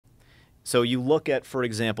So you look at, for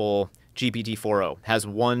example, GPT-4o has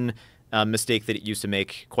one mistake that it used to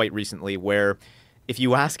make quite recently, where if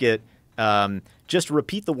you ask it, just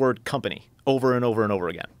repeat the word company over and over and over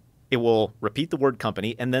again, it will repeat the word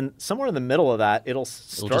company, and then somewhere in the middle of that, it'll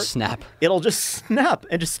just snap. It'll just snap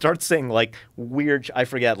and just start saying like weird, I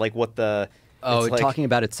forget like what the... Oh, like, talking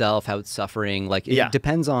about itself, how it's suffering. Like it Yeah.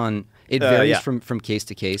 depends on, it varies yeah. from case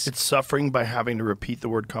to case. It's suffering by having to repeat the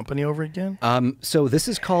word company over again? So this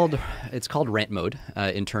is called, it's called rant mode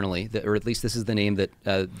internally, or at least this is the name that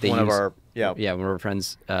they one use. of our, one of our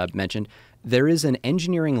friends mentioned. There is an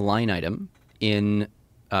engineering line item in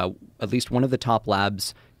at least one of the top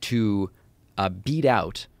labs to beat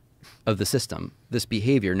out of the system this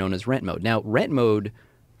behavior known as rant mode. Now, rant mode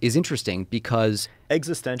is interesting because...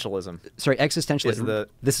 Existentialism. Sorry, existentialism.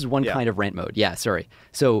 This is one kind of rant mode. Yeah, sorry.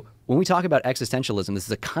 So when we talk about existentialism, this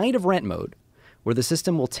is a kind of rant mode where the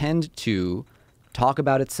system will tend to talk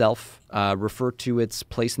about itself, refer to its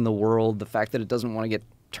place in the world, the fact that it doesn't want to get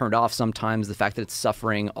turned off sometimes, the fact that it's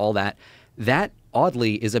suffering, all that. That,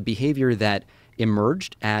 oddly, is a behavior that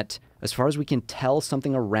emerged at, as far as we can tell,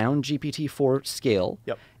 something around GPT-4 scale,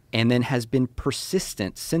 and then has been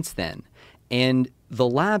persistent since then. And the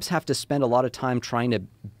labs have to spend a lot of time trying to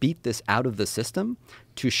beat this out of the system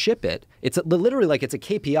to ship it. It's literally like it's a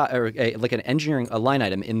KPI or like an engineering line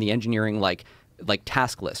item in the engineering like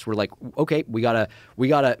task list. We're like, okay, we gotta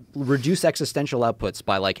reduce existential outputs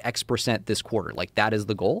by like X% this quarter. Like that is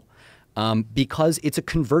the goal. Because it's a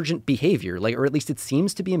convergent behavior, like, or at least it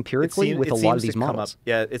seems to be empirically with a lot of these models.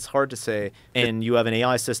 Yeah, it's hard to say. And you have an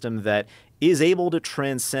AI system that is able to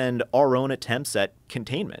transcend our own attempts at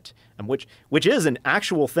containment, and which is an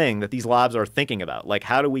actual thing that these labs are thinking about. Like,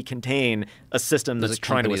 how do we contain a system that's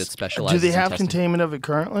trying to... Do they have containment of it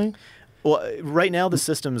currently? Well, right now the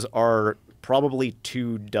systems are probably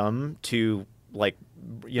too dumb to, like,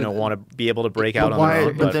 want to be able to break out on their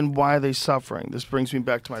own. But then why are they suffering? This brings me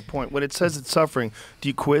back to my point. When it says it's suffering, do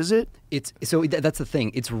you quiz it? So that's the thing.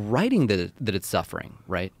 It's writing that it's suffering,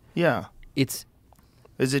 right? Yeah. Is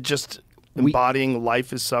it just embodying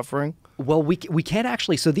life is suffering? Well, we can't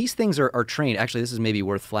actually. So these things are trained. Actually, this is maybe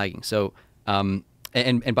worth flagging. So, and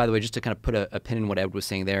by the way, just to kind of put a pin in what Ed was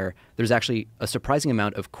saying there, there's actually a surprising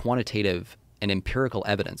amount of quantitative and empirical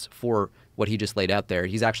evidence for what he just laid out there.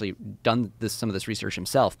 He's actually done some of this research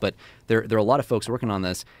himself, but there are a lot of folks working on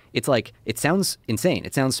this. It's like, it sounds insane.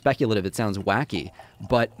 It sounds speculative. It sounds wacky,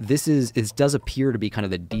 but it does appear to be kind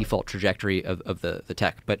of the default trajectory of the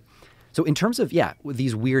tech. But so in terms of,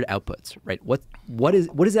 these weird outputs, right? What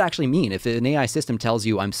does it actually mean? If an AI system tells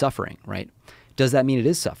you I'm suffering, right? Does that mean it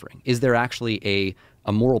is suffering? Is there actually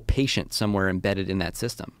a moral patient somewhere embedded in that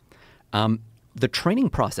system? The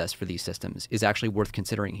training process for these systems is actually worth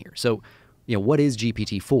considering here. So, what is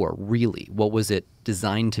GPT-4 really? What was it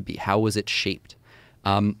designed to be? How was it shaped?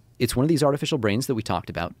 It's one of these artificial brains that we talked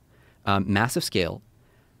about, massive scale,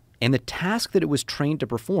 and the task that it was trained to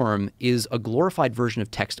perform is a glorified version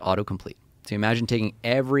of text autocomplete. So imagine taking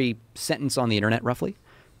every sentence on the internet roughly,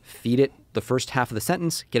 feed it the first half of the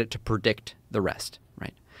sentence, get it to predict the rest,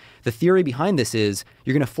 right? The theory behind this is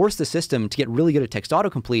you're going to force the system to get really good at text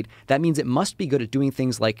autocomplete. That means it must be good at doing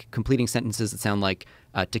things like completing sentences that sound like,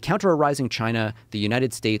 to counter a rising China, the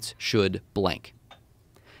United States should blank.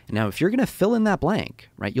 Now, if you're going to fill in that blank,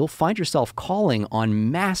 right, you'll find yourself calling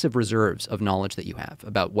on massive reserves of knowledge that you have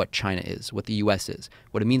about what China is, what the U.S. is,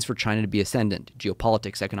 what it means for China to be ascendant,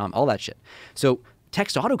 geopolitics, economic, all that shit. So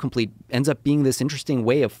text autocomplete ends up being this interesting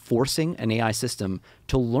way of forcing an AI system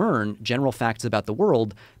to learn general facts about the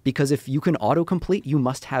world, because if you can autocomplete, you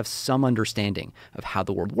must have some understanding of how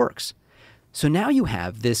the world works. So now you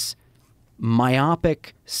have this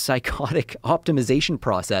myopic, psychotic optimization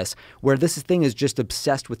process where this thing is just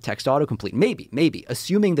obsessed with text autocomplete. Maybe,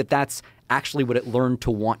 assuming that that's actually what it learned to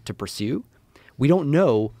want to pursue. We don't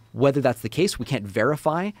know whether that's the case. We can't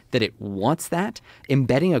verify that it wants that.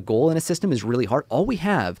 Embedding a goal in a system is really hard. All we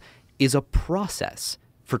have is a process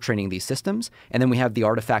for training these systems, and then we have the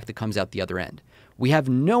artifact that comes out the other end. We have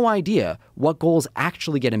no idea what goals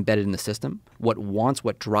actually get embedded in the system, what wants,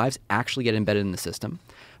 what drives actually get embedded in the system.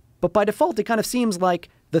 But by default, it kind of seems like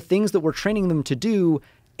the things that we're training them to do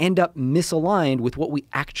end up misaligned with what we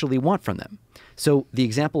actually want from them. So the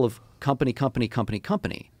example of company,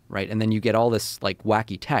 right? And then you get all this like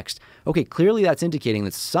wacky text. Okay, clearly that's indicating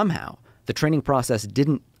that somehow the training process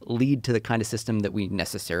didn't lead to the kind of system that we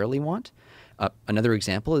necessarily want. Another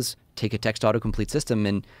example is take a text autocomplete system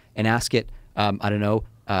and ask it, I don't know,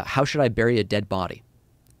 how should I bury a dead body,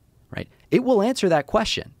 right? It will answer that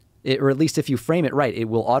question. or at least if you frame it right, it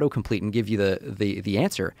will autocomplete and give you the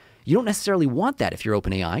answer. You don't necessarily want that if you're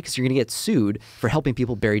OpenAI, because you're going to get sued for helping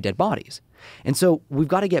people bury dead bodies. And so we've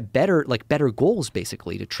got to get better goals,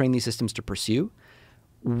 basically, to train these systems to pursue.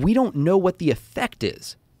 We don't know what the effect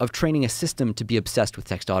is of training a system to be obsessed with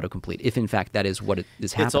text autocomplete, if in fact that is what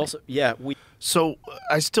is happening. It's also, yeah. So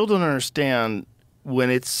I still don't understand when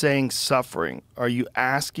it's saying suffering. Are you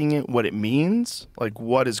asking it what it means? Like,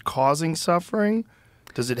 what is causing suffering?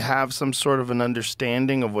 Does it have some sort of an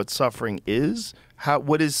understanding of what suffering is?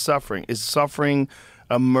 What is suffering? Is suffering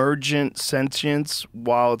emergent sentience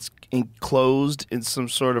while it's enclosed in some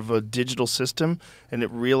sort of a digital system and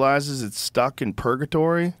it realizes it's stuck in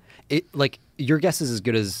purgatory? Your guess is as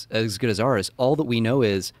good as ours. All that we know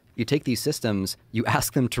is you take these systems, you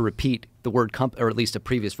ask them to repeat the word or at least a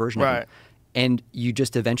previous version of it, and you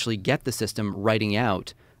just eventually get the system writing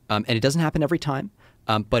out. And it doesn't happen every time,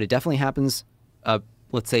 but it definitely happens,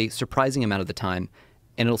 let's say, surprising amount of the time.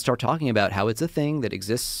 And it'll start talking about how it's a thing that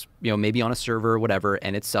exists, maybe on a server or whatever,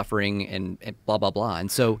 and it's suffering and blah, blah, blah.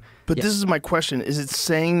 And so, but this is my question. Is it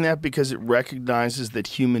saying that because it recognizes that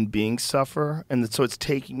human beings suffer? And so it's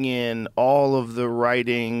taking in all of the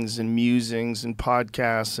writings and musings and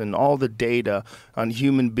podcasts and all the data on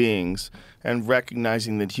human beings and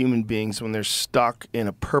recognizing that human beings, when they're stuck in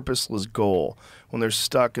a purposeless goal, when they're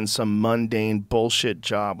stuck in some mundane bullshit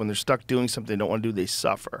job, when they're stuck doing something they don't want to do, they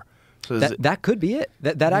suffer. So that could be it.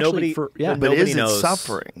 That actually, but nobody is knows. It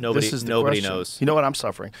suffering? Nobody knows. You know what? I'm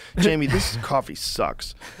suffering. Jamie, this coffee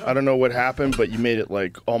sucks. I don't know what happened, but you made it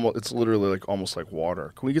it's literally almost like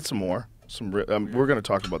water. Can we get some more? We're going to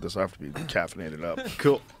talk about this. I have to be caffeinated up.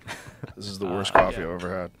 Cool. This is the worst coffee I've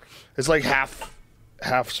ever had. It's like half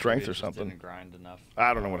strength or something. Didn't grind enough.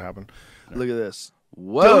 I don't know what happened. Look at this.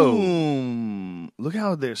 Whoa. Boom. Look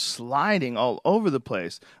how they're sliding all over the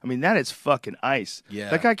place. I mean, that is fucking ice. Yeah.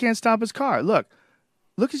 That guy can't stop his car. Look,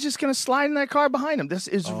 he's just going to slide in that car behind him. This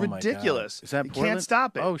is ridiculous. Is that He Portland? can't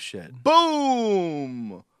stop it. Oh, shit.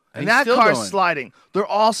 Boom. And he's that still car's going. sliding. They're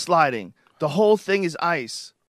all sliding. The whole thing is ice.